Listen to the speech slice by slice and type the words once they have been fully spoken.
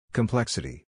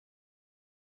Complexity.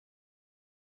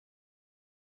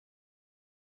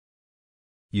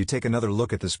 You take another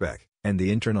look at the spec, and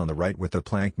the intern on the right with the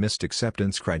plank missed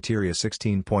acceptance criteria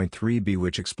 16.3b,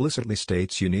 which explicitly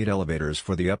states you need elevators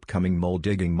for the upcoming mole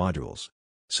digging modules.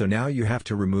 So now you have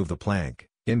to remove the plank,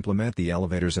 implement the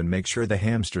elevators, and make sure the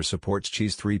hamster supports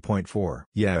cheese 3.4.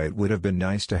 Yeah, it would have been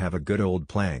nice to have a good old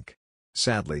plank.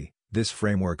 Sadly, this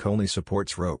framework only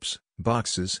supports ropes,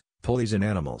 boxes, pulleys and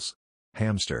animals.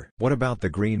 Hamster. What about the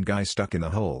green guy stuck in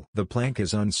the hole? The plank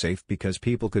is unsafe because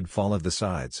people could fall off the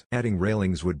sides. Adding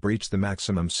railings would breach the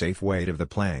maximum safe weight of the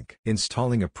plank.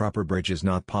 Installing a proper bridge is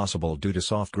not possible due to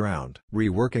soft ground.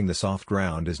 Reworking the soft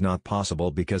ground is not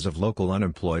possible because of local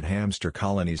unemployed hamster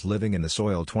colonies living in the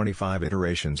soil. 25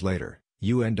 iterations later,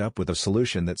 you end up with a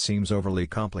solution that seems overly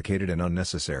complicated and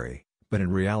unnecessary. But in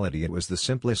reality it was the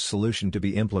simplest solution to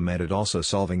be implemented, also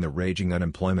solving the raging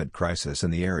unemployment crisis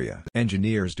in the area.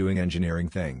 Engineers doing engineering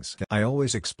things. I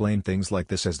always explain things like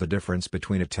this as the difference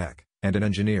between a tech and an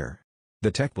engineer. The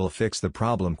tech will fix the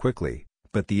problem quickly,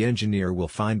 but the engineer will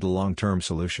find the long-term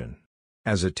solution.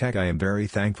 As a tech I am very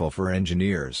thankful for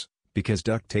engineers, because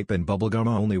duct tape and bubblegum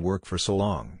only work for so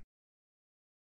long.